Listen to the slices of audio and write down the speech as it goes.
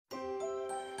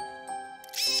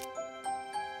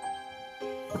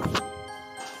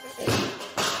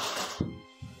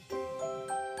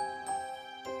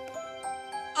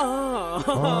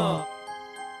Oh.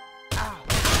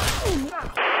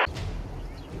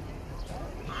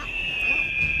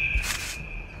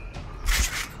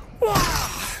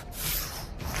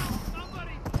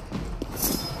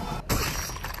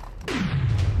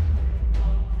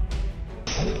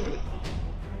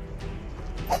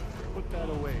 Put that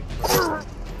away.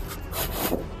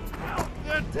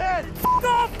 They're dead! F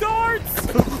off, guards!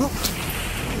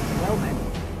 Well then.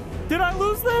 Did I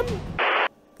lose them?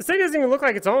 This thing doesn't even look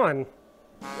like it's on.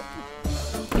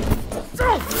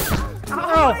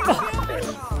 Oh, fuck.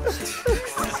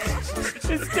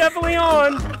 It's definitely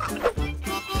on.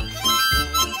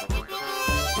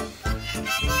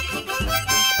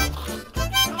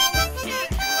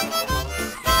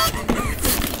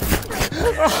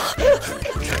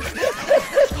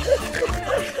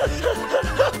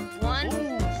 One,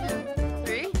 two,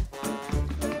 three.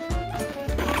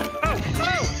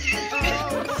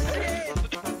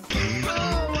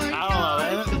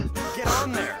 Get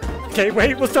on there. Okay,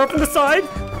 wait, we'll start from the side.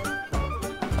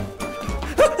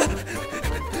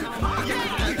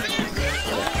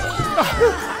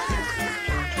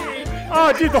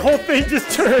 Oh, dude, the whole thing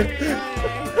just turned.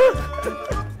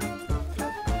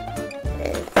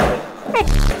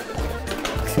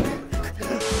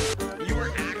 You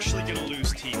were actually gonna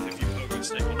lose teeth if you pogo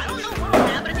stick. I don't know what would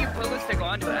happen if you pogo stick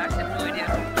onto it. I actually have no idea.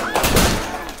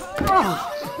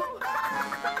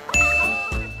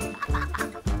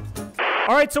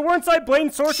 Alright, so we're inside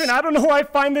Blaine's Sorcery, and I don't know why I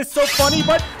find this so funny,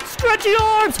 but stretchy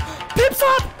arms! Pips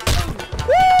up!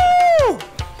 Woo!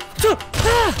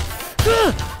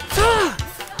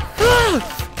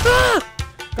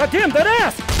 God damn, that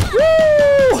ass! Woo!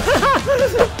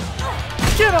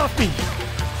 Get off me!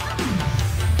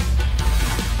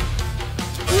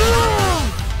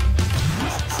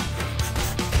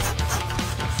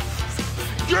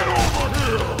 Get over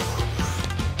here!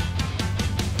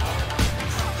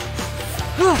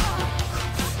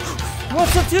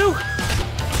 What's up, two?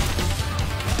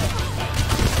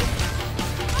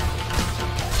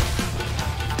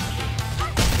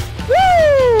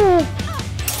 Woo!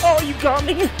 Oh, you got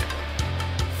me.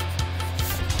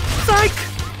 Psych!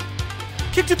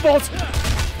 Kicked your balls.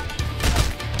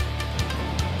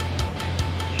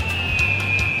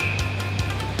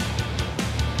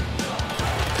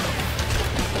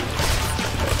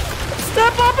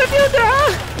 Step up if you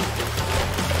dare!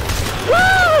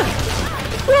 Ah!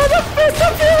 Oh, the fist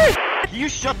of fury! You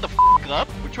shut the f up.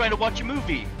 We're trying to watch a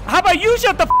movie. How about you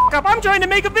shut the f up? I'm trying to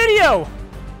make a video.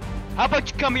 How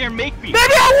about you come here and make me?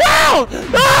 Maybe I will!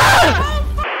 Ah!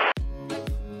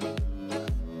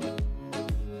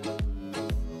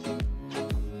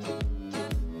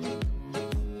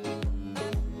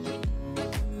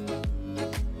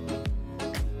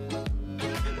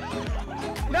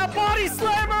 Now body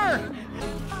slammer!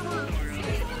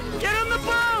 Get in the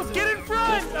booth! Get in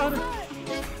front! Oh, no.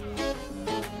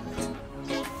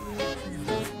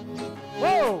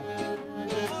 Whoa!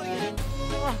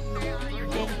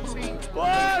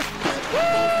 What?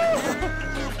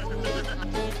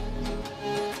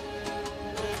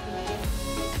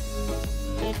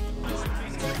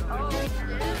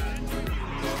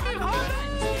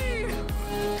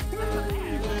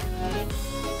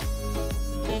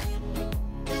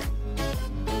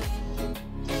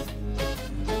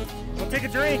 We'll take a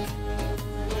drink.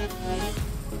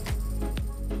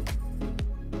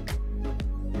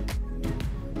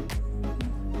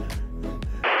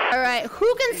 Alright,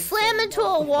 who can slam into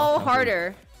a wall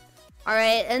harder?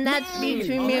 Alright, and that's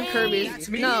between me and Kirby.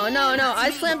 No, I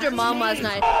slammed your mom last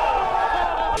night.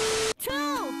 2,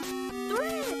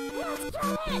 3, let's get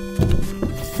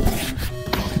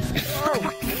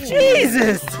it!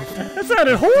 Jesus! That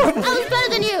sounded horrible! I was better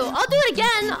than you! I'll do it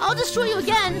again! I'll destroy you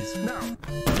again!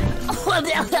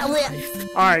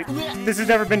 Alright, this has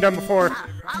never been done before.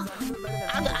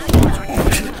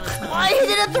 I hit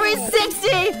it at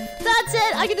 360! That's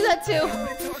it! I can do that too!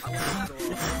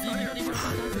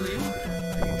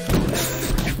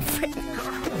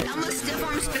 I'm a stiff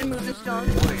arm spin move this dog.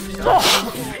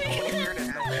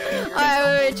 Alright,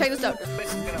 wait, check this out.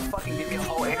 This is gonna fucking give me a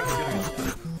whole anime.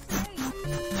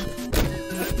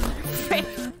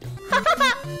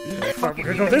 Alright, we're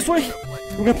gonna go this way.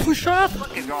 We're gonna push off.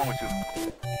 What is wrong with you?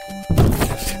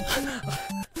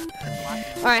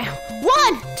 Alright,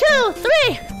 1, 2,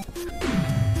 3!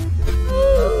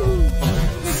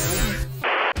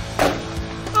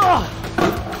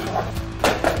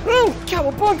 Oh,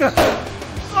 cowabunga!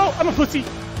 Oh, I'm a pussy.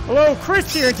 Hello,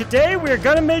 Chris here, and today we are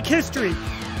gonna make history.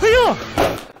 Oh.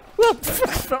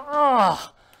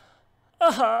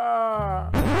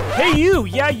 Hey you,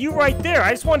 yeah, you right there.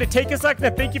 I just wanted to take a second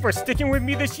to thank you for sticking with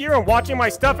me this year and watching my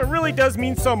stuff. It really does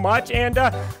mean so much. And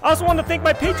I also want to thank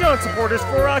my Patreon supporters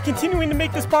for continuing to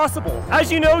make this possible.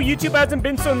 As you know, YouTube hasn't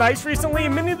been so nice recently,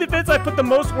 and many of the vids I put the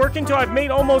most work into, I've made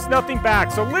almost nothing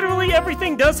back. So literally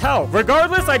everything does help.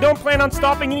 Regardless, I don't plan on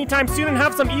stopping anytime soon and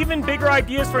have some even bigger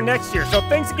ideas for next year. So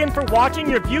thanks again for watching.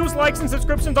 Your views, likes, and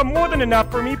subscriptions are more than enough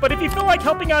for me. But if you feel like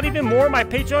helping out even more, my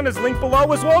Patreon is linked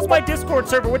below, as well as my Discord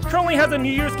server, which currently has a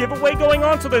New Year's giveaway going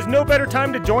on, so there's no better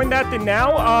time to join that than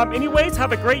now. Anyways,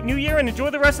 have a great new year and enjoy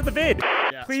the rest of the vid.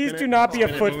 Please do not be a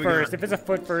foot first. If it's a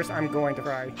foot first, I'm going to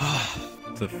cry.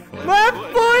 It's a foot. Left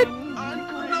foot!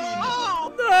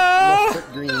 Left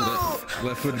foot green.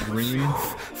 Left foot green.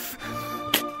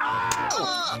 I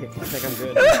think I'm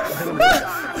good.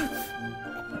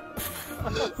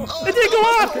 It didn't go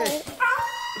up!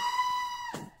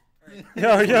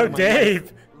 Yo,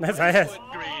 Dave. That's ass.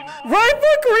 Right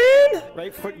foot green!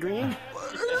 Right foot green?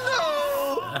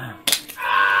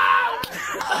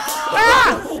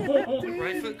 Ah!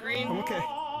 Right foot green? Okay.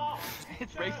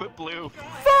 It's right foot blue.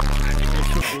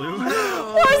 Blue?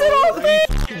 Why is it all green?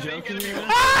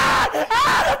 Ah!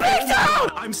 The pizza!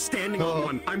 I'm standing on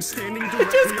one. I'm standing directly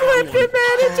It just clipped it,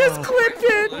 man. It just clipped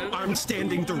it. I'm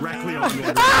standing directly on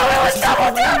one. Oh, it was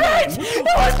double damage! It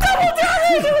was double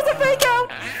damage! It was a fake out!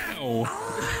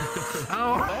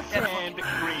 Ow. Left hand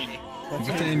green. Left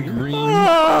hand green. I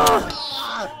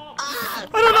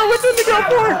don't know which one to go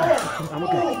for! I'm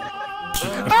okay.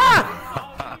 Ah!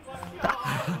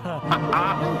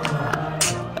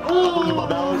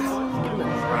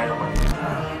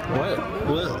 What?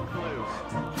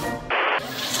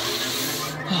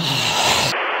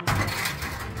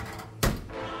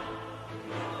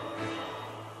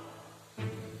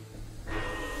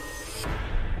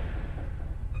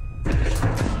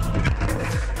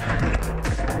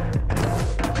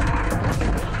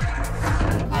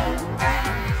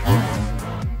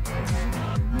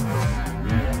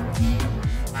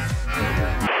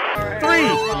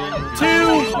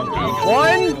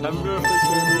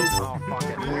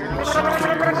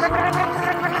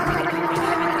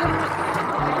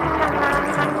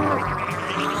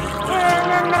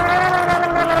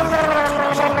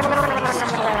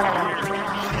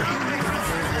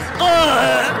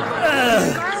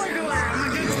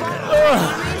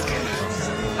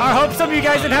 I hope some of you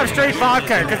guys didn't have straight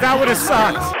vodka, because that would have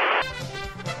sucked.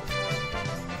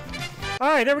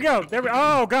 Alright, there we go.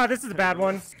 Oh god, this is a bad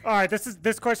one. Alright,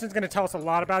 this question is gonna tell us a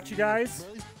lot about you guys.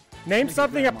 Name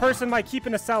something a person might keep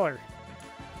in a cellar.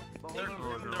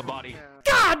 A body.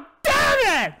 God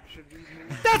damn it!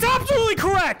 That's absolutely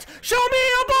correct! Show me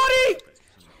a body!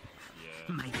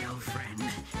 My girlfriend.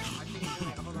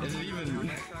 Is it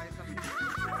even?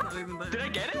 Did I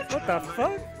get it? What the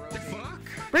fuck?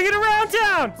 Bring it around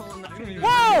town!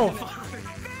 Whoa!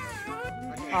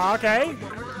 Okay.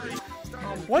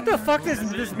 What the fuck does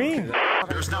this mean?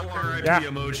 There's no RIP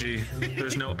emoji.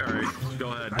 There's no. Alright,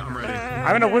 go ahead. I'm ready.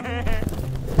 I'm gonna whip.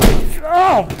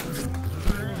 Oh!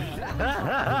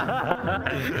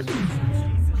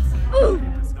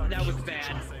 That was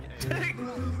bad.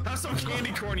 Have some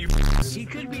candy corn, you. He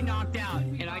could be knocked out,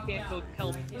 and I can't go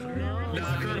help.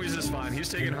 Nah, Kirby's just fine. He's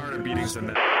taking harder beatings than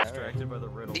that.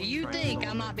 Do you think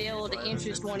I might be able to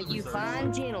interest one of you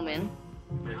fine gentlemen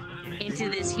into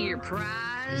this here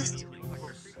prized,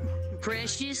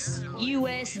 precious,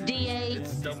 USDA,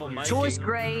 choice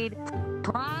grade,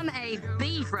 prime A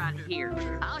beef right here?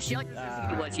 I'll show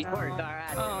you what she's worth,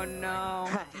 alright? Oh no.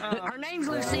 Her name's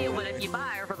Lucille, but if you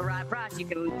buy her for the right price, you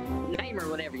can name her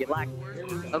whatever you'd like.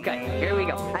 Okay, here we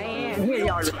go. And here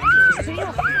you are,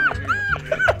 Lucille.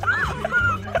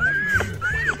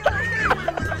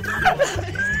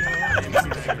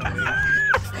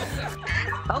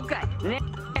 Okay,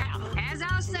 now, as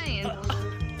I was saying,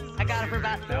 I got it for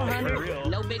about 400.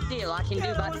 No big deal. I can do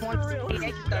about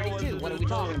 28, 32. What are we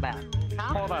talking about?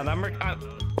 Huh? Hold on, I'm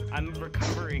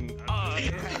recovering. Oh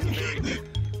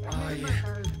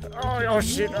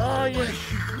shit! Oh yeah!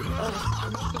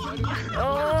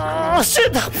 Oh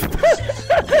shit!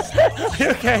 You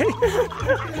okay?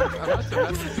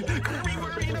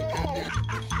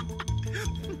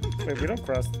 Wait, we don't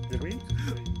cross, did we?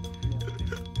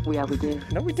 Yeah, we did.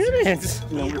 No, we didn't.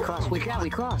 No, we crossed. We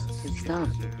crossed. It's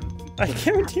done. I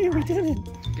guarantee you we didn't.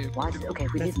 Why did? Okay,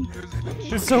 we didn't.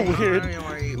 It's so weird.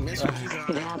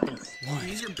 It happens.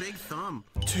 Use your big thumb.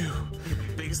 2,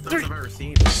 Biggest 3. thumbs I've ever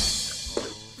seen.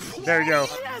 There you go.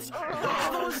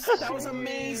 That was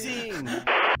amazing.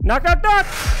 Knock, knock, knock!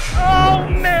 Oh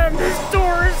man, this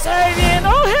door is hanging.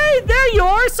 Oh hey, there you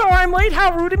are. Sorry I'm late.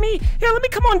 How rude of me. Here, let me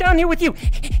come on down here with you.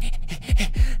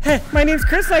 Hey, my name's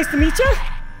Chris. Nice to meet you.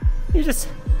 You're just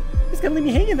gonna leave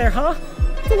me hanging there, huh?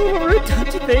 It's a little rude,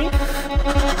 don't you think?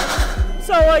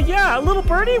 So, yeah, a little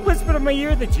birdie whispered in my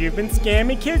ear that you've been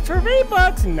scamming kids for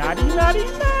 $8. Naughty, naughty,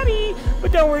 naughty.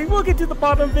 But don't worry, we'll get to the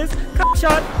bottom of this. Cop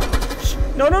shot. Shh.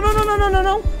 No.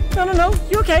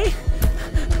 You okay?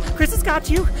 Chris has got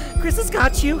you. Chris has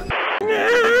got you.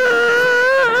 No.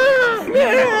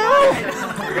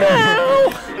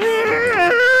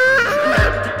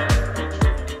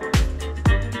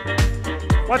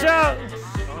 Watch out!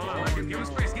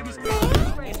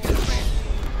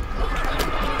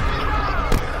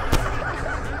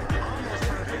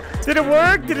 Did it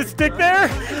work? Did it stick there?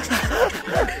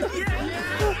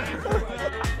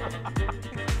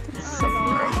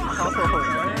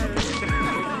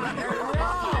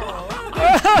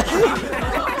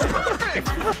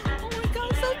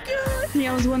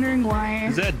 Yeah, I was wondering why.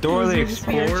 Is that Dora the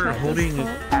Explorer holding a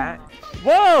hat?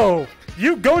 Whoa!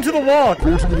 You go into the wall!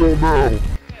 Go to the wall now!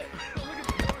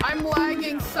 I'm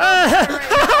lagging so bad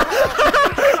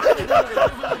right now.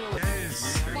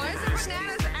 Why is there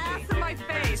Shanna's ass in my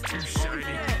face?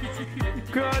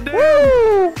 God damn!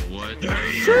 Woo! What?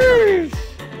 Sheesh!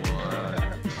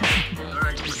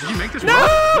 Did you make this No!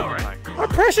 Alright. My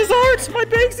precious art! My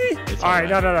Banksy! Alright,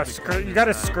 no. You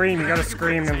gotta scream. You gotta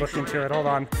scream and look into it. Hold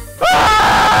on.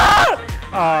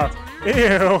 Ah!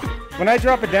 Ew. When I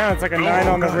drop it down, it's like a 9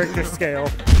 on the Richter scale.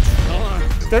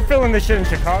 They're filling this shit in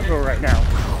Chicago right now.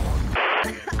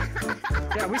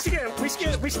 Yeah, we should get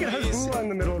Hezbollah in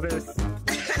the middle of this.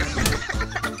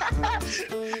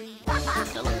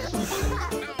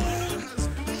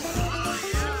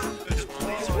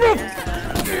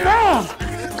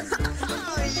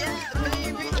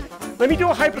 Let me do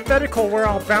a hypothetical where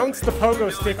I'll bounce the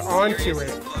pogo stick onto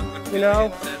it. You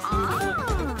know?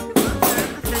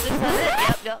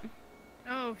 Yep.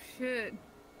 Oh shit.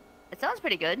 It sounds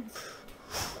pretty good.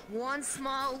 One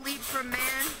small leap for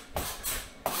man,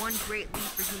 one great leap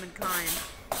for humankind.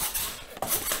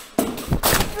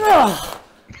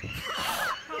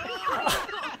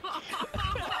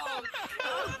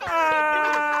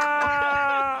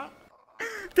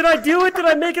 Did I do it? Did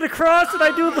I make it across? Did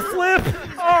I do the flip?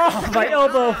 Oh, my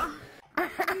elbow.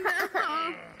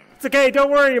 It's okay,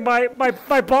 don't worry. My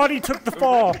body took the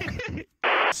fall.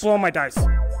 Blow my dice.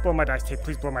 Blow my dice, Tate.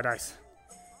 Please blow my dice.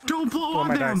 Don't blow on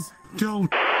my them! dice.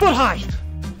 Don't! But high!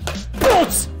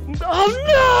 Bolts! Oh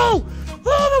no! Oh,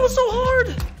 that was so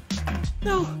hard!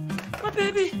 No, my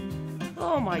baby!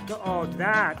 Oh my god, oh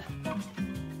that.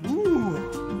 Ooh.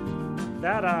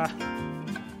 That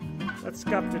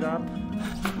scuffed it up.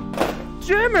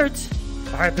 Damn it!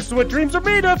 Alright, this is what dreams are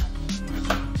made of!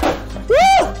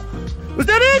 Woo! Was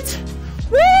that it?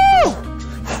 Woo!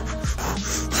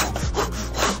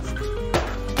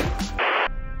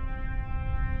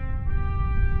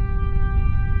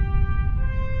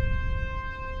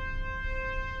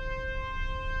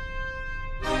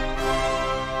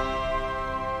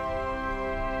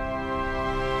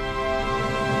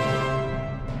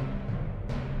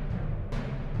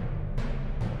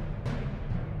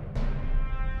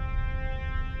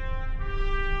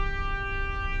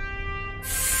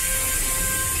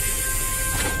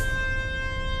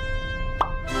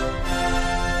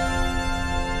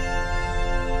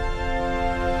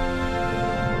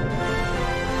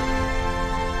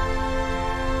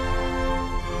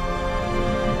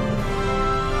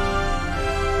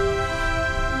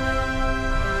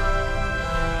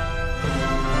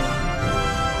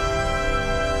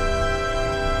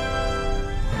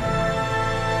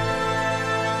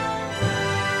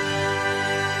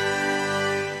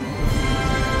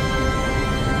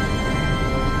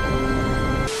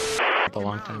 A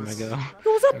long time ago.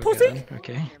 What's up, pussy? God.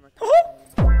 Okay. Oh,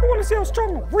 you want to see how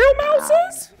strong a real mouse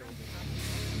is?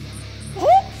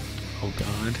 Oh, Oh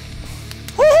God.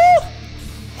 oh,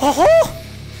 oh,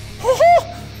 oh, oh,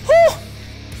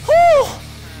 oh,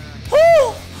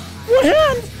 oh, one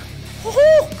hand.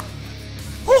 Oh,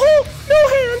 oh, no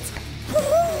hands.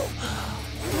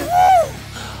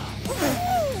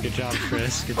 Good job,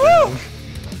 Chris. Good job.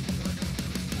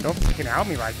 Don't freaking out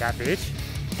me like that, bitch.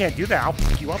 You can't do that. I'll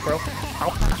pick you up, bro.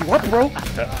 I'll pick you up, bro.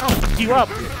 I'll pick you up.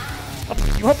 I'll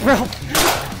pick you up, bro.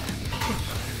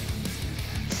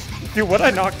 Dude, what I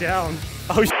knocked down?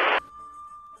 Oh, okay.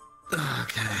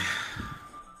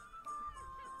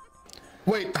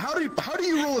 Wait, how do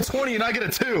you roll a 20 and I get a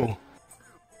 2?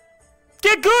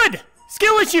 Get good!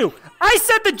 Skill issue! I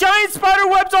set the giant spider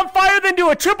webs on fire, then do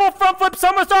a triple front flip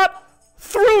somersault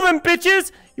through them,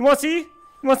 bitches! You wanna see? You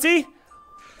wanna see?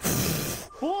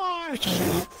 What?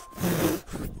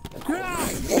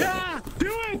 Yeah!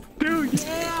 Do it! Dude,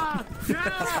 yeah!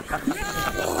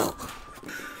 Yeah!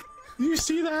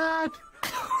 see that?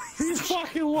 He's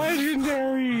fucking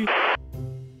legendary.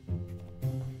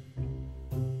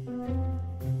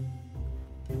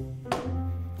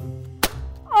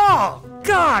 Oh,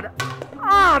 God!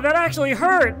 Ah, that actually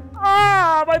hurt!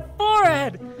 Ah, my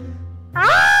forehead!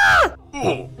 Ah!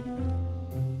 Oh.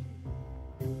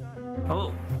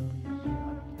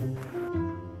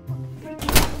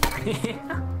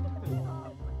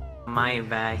 My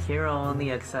bad. Hero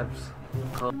only accepts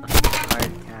hard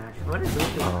cash. What is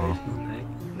this?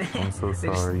 I'm so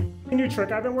sorry. A new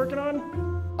trick I've been working on?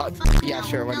 Yeah,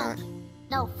 sure, why not?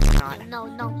 No, no,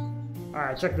 no.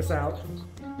 Alright, check this out.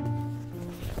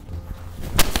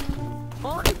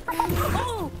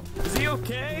 Oh! Is he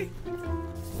okay?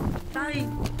 Sorry.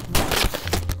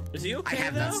 Is he okay I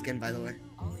have though? that skin, by the way.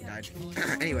 He died.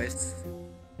 Anyways.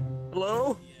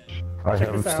 Hello? I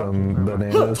have some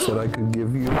bananas that I could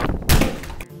give you.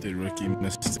 Did rookie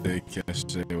mistake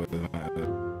yesterday with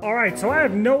Alright, so I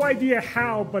have no idea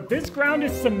how, but this ground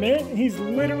is cement. He's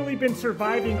literally been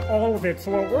surviving all of it.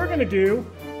 So what we're gonna do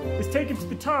is take him to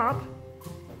the top,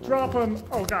 drop him.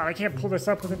 Oh god, I can't pull this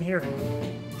up with him here.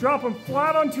 Drop him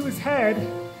flat onto his head,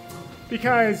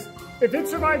 because if it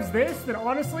survives this, then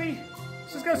honestly,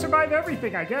 it's just gonna survive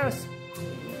everything, I guess.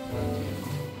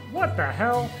 What the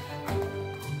hell?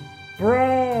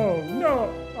 Bro,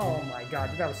 no. Oh my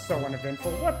god, that was so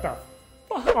uneventful. What the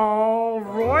fuck?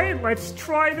 Alright, let's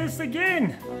try this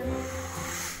again.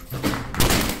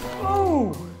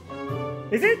 Oh!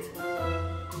 Is it?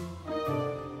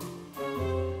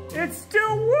 It's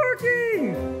still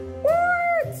working!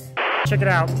 What? Check it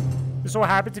out. This is what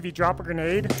happens if you drop a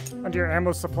grenade onto your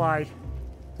ammo supply.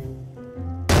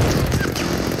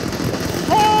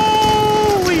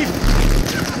 Holy!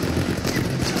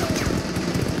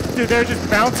 Dude, they're just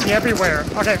bouncing everywhere.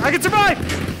 Okay, I can survive!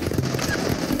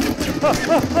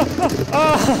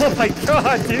 Oh my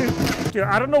god, dude. Dude,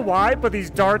 I don't know why, but these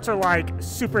darts are like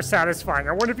super satisfying.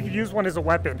 I wonder if you could use one as a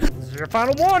weapon. This is your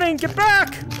final warning. Get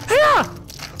back! Yeah!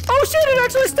 Oh shit, it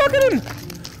actually stuck in him!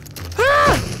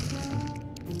 Ah!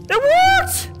 It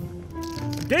worked!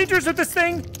 I'm dangerous with this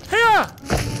thing. Yeah!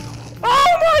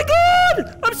 Oh my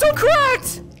god! I'm so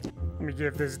cracked! Let me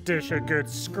give this dish a good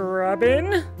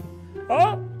scrubbing.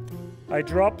 Oh! I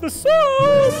dropped the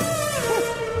soap!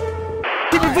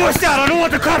 Keep your voice down! I don't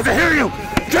want the cops to hear you!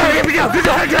 Johnny, here we go! Get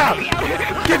your head down!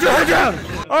 Get your head down!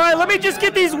 Alright, let me just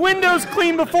get these windows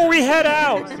clean before we head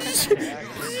out.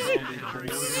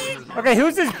 Okay,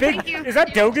 who's this big... Is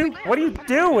that Dogu? What are you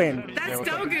doing? That's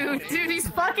Dogu. Dude, he's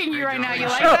fucking you right now. You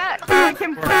like that? I like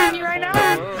him fucking you right now?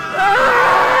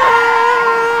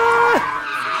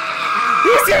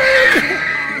 He's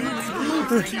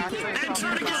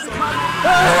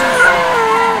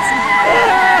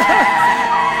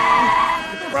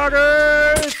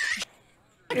Roggers!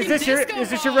 Is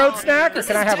this your road snack, or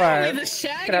can I have a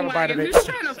bite of it?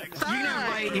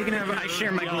 You can have I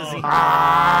share my glizzy.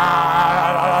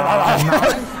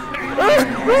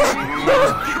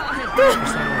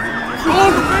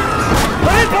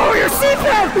 Let me blow your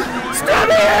seatbelt! Stop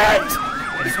it!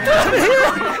 Stop it!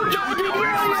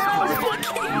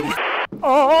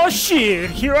 Oh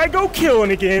shit! Here I go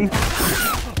killing again.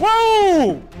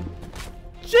 Whoa!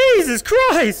 Jesus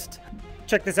Christ!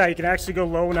 Check this out. You can actually go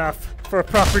low enough for a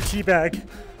proper teabag.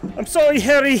 I'm sorry,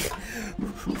 Harry.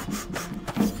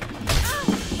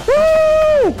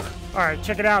 Woo! Alright,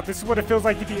 check it out. This is what it feels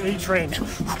like to be A-trained.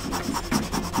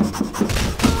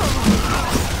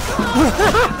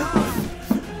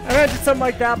 Imagine something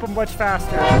like that, but much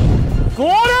faster.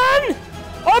 Gordon!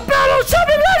 A battle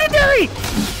champion legendary!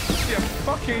 You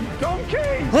fucking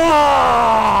donkey!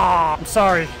 Ah! I'm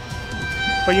sorry,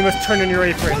 but you must turn in your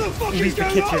apron and leave the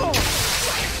kitchen.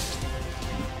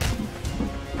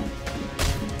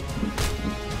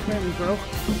 Come at me, bro.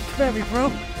 Come at me, bro.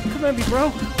 Come at me,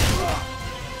 bro.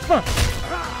 Come on.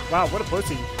 Wow, what a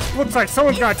pussy. Looks like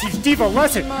someone's gotta teach Diva a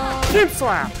lesson. Chin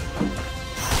slap.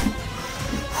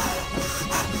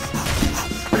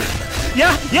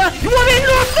 Yeah? You want me to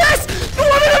nerf this? You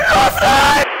want me to nerf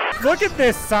that? Look at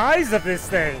this size of this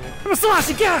thing. I'm a slash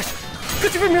and gash.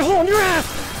 Cut you from your hole in your ass.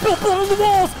 Spill blood on the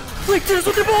walls. Break tears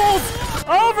with your balls.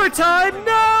 Overtime?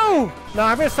 No! No,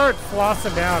 I'm gonna start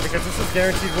flossing now because this is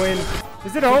guaranteed win.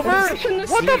 Is it over?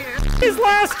 What the f is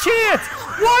last chance?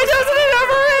 Why doesn't it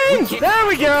ever end? There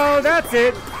we go. That's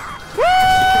it.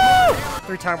 Woo!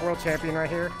 3-time world champion right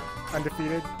here.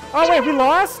 Undefeated. Oh, wait, we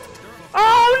lost?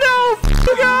 Oh, no!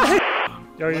 You guys!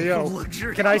 Yo.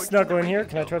 Can I snuggle in here?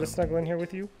 Can I try to snuggle in here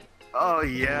with you? Oh,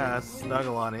 yeah.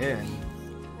 Snuggle on in.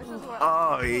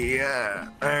 Oh yeah.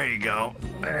 There you go.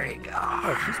 There you go.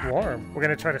 Oh, she's warm. We're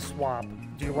gonna try to swap.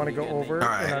 Do you want to go over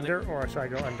right. and under, or should I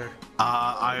go under?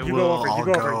 I You will. go over. You I'll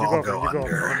go go. over. You go I'll over. go You go under.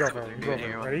 over. You go over. You go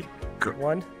over. Ready? Go.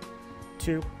 1,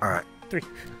 2. All right. 3.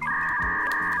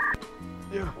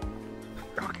 Yeah.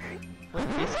 Okay. What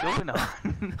is going on?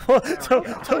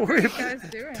 don't worry.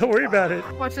 Don't worry about it.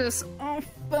 Watch this. Oh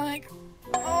fuck.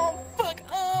 Oh fuck.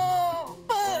 Oh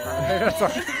fuck. Hey, that's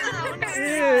all.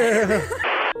 Yeah.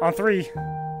 On 3.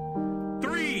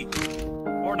 3.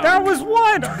 Or not. That was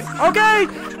 1. Okay.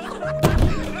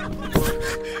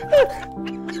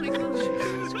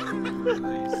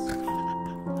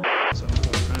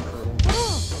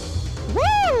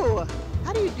 Woo!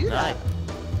 How do you do that?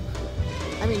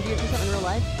 I mean, do you do something in real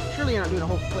life? Surely you're not doing a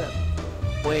whole flip.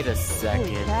 Wait a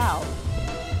second. Holy cow.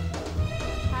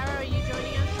 Pyro, are you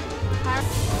joining us?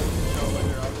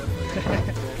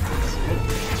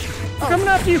 Coming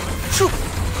after you.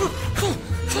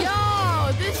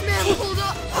 Yo, this man pulled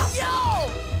up. Yo!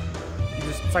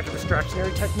 It's like a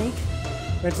distractionary technique.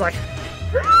 And it's like.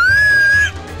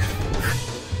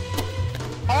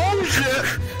 Oh shit!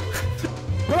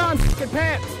 Put on fucking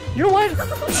pants. You know what?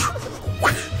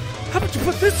 How about you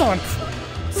put this on?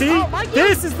 See,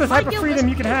 this is the type of freedom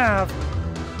you can have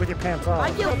with your pants off.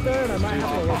 Oh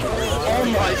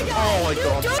my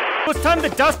god. It's time to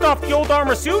dust off the old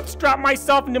armor suit, strap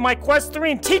myself into my Quest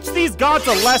 3, and teach these gods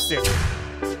a lesson.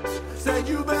 Said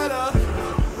you better.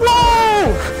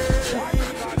 Whoa!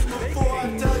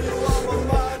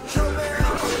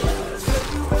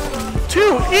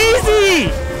 Too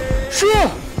easy! Sure!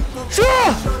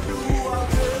 Sure!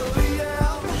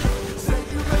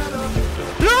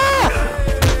 Ah!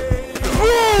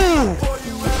 Ooh!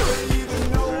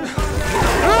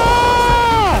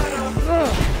 Ah!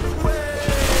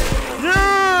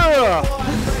 Yeah!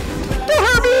 Don't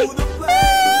hurt me!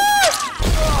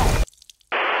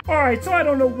 Alright, so I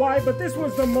don't know why, but this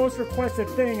was the most requested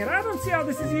thing, and I don't see how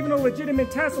this is even a legitimate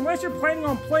test unless you're planning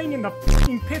on playing in the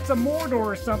fucking pits of Mordor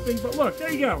or something, but look,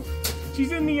 there you go.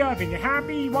 She's in the oven. You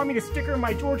happy? You want me to stick her in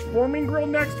my George Foreman grill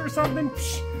next or something?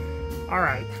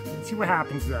 Alright, let's see what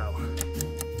happens though.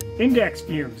 Index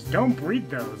fumes. Don't breathe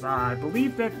those. I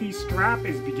believe that the strap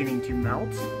is beginning to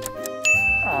melt.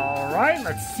 Alright,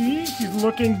 let's see. She's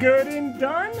looking good and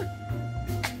done.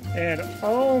 And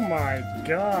oh my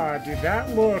god, dude, that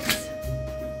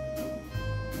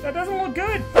doesn't look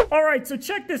good. Alright, so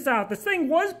check this out. This thing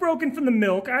was broken from the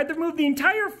milk. I had to remove the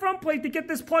entire front plate to get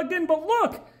this plugged in, but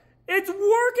look! It's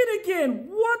working again!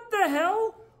 What the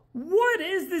hell? What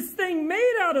is this thing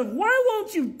made out of? Why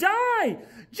won't you die?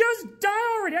 Just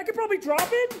die already. I could probably drop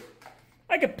it.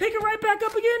 I could pick it right back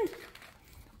up again.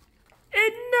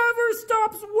 It never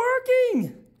stops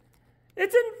working!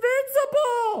 It's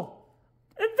invincible!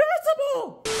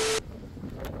 Invincible!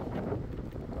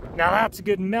 Now that's a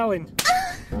good melon.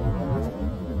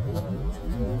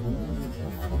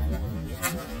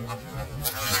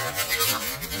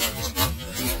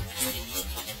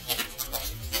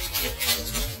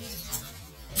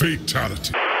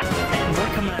 Fatality. And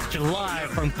we're coming at you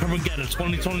live from Kermageddon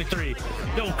 2023.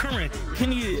 Yo, Kermit,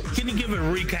 can you give a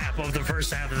recap of the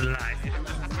first half of the night?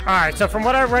 Alright, so from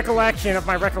what I recollection,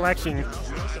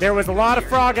 there was a lot of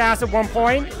frog ass at one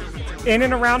point, in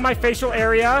and around my facial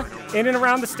area, in and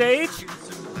around the stage.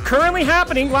 Currently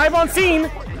happening, live on scene.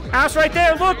 Ass right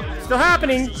there, look, still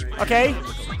happening. Okay,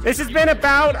 this has been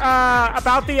about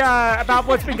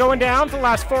what's been going down for the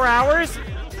last 4 hours.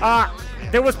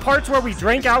 There was parts where we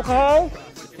drank alcohol,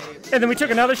 and then we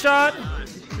took another shot.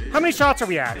 How many shots are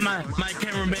we at? My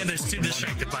cameraman is too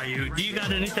distracted by you. Do you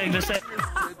got anything to say?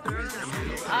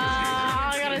 All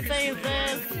I gotta say is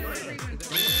this.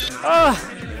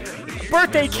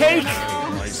 Birthday cake.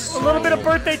 A little bit of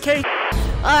birthday cake.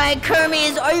 Alright,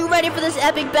 Kermies, are you ready for this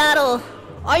epic battle?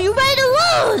 Are you ready to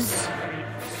lose?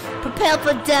 Prepare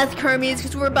for death, Kermies,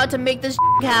 because we're about to make this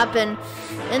happen.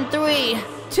 In 3,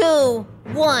 2,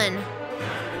 1.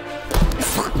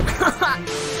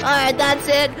 Alright, that's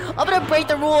it. I'm gonna break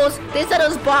the rules. They said it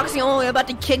was boxing only. I'm about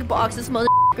to kickbox this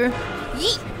motherfucker.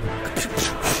 Yeet!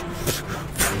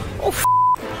 Oh,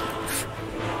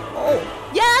 oh.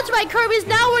 Yeah, that's right, Kirby's.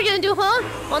 Now we're gonna do, huh?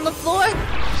 On the floor.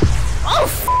 Oh,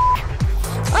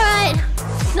 alright.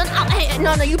 No, hey,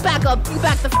 no, you back up. You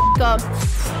back the up.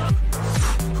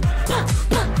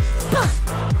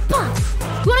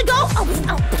 You wanna go?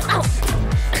 Oh.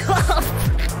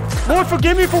 Lord,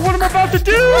 forgive me for what I'm about to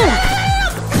do!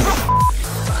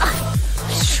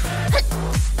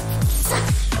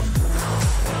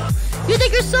 You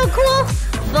think you're so cool?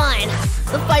 Fine.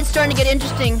 The fight's starting to get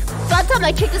interesting. About time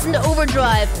I kick this into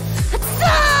overdrive.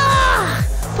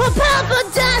 Prepare for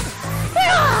death!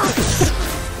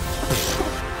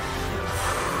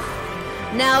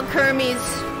 Now, Kermies,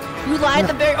 you lie at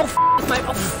the very. Oh, it's my.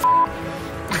 Oh,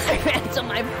 I ran to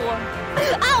my floor.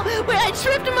 Ow! Wait, I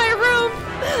tripped in my room.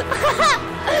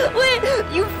 Wait,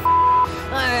 you.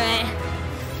 Alright.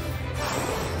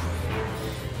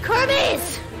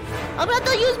 Kermies! I'm about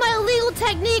to use my illegal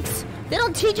techniques. They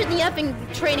don't teach it in the effing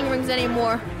training rings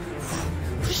anymore.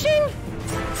 Shing!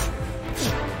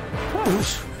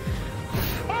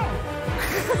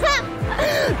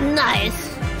 Nice.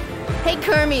 Hey,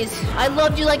 Kermies, I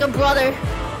loved you like a brother,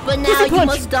 but now you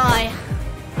must die.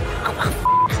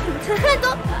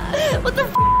 What the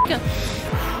f?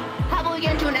 How about we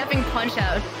get into an effing punch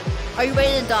out? Are you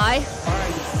ready to die?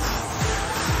 Alright.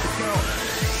 Let's go.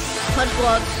 Punch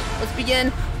gloves. Let's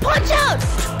begin. Punch out!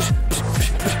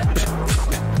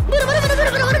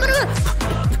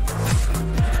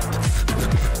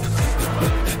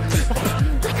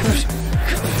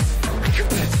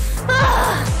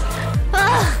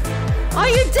 Are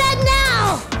you dead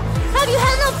now? Have you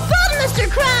had enough fun, Mr.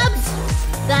 Krabs?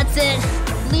 That's it.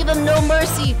 Leave him no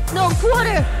mercy, no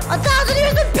quarter, 1,000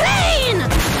 years of pain!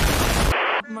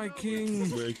 My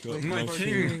king. Wake up, My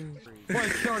king.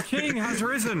 Our king has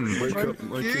risen. Wake up,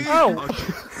 my king. Oh!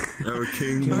 Our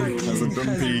king has a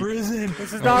dumpy.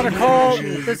 This is not a cult.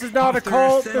 This is not a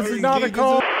cult. This is not a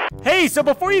cult. Hey, so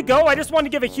before you go, I just want to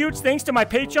give a huge thanks to my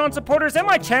Patreon supporters and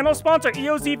my channel sponsor,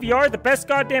 EOZ VR, the best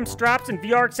goddamn straps and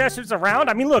VR accessories around.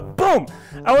 I mean, look, boom!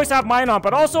 I always have mine on,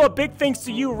 but also a big thanks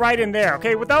to you right in there,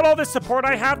 okay? Without all this support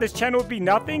I have, this channel would be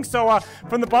nothing. So,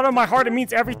 from the bottom of my heart, it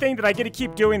means everything that I get to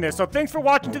keep doing this. So, thanks for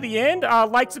watching to the end.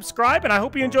 Like, subscribe, and I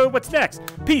hope you enjoy what's next.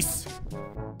 Peace!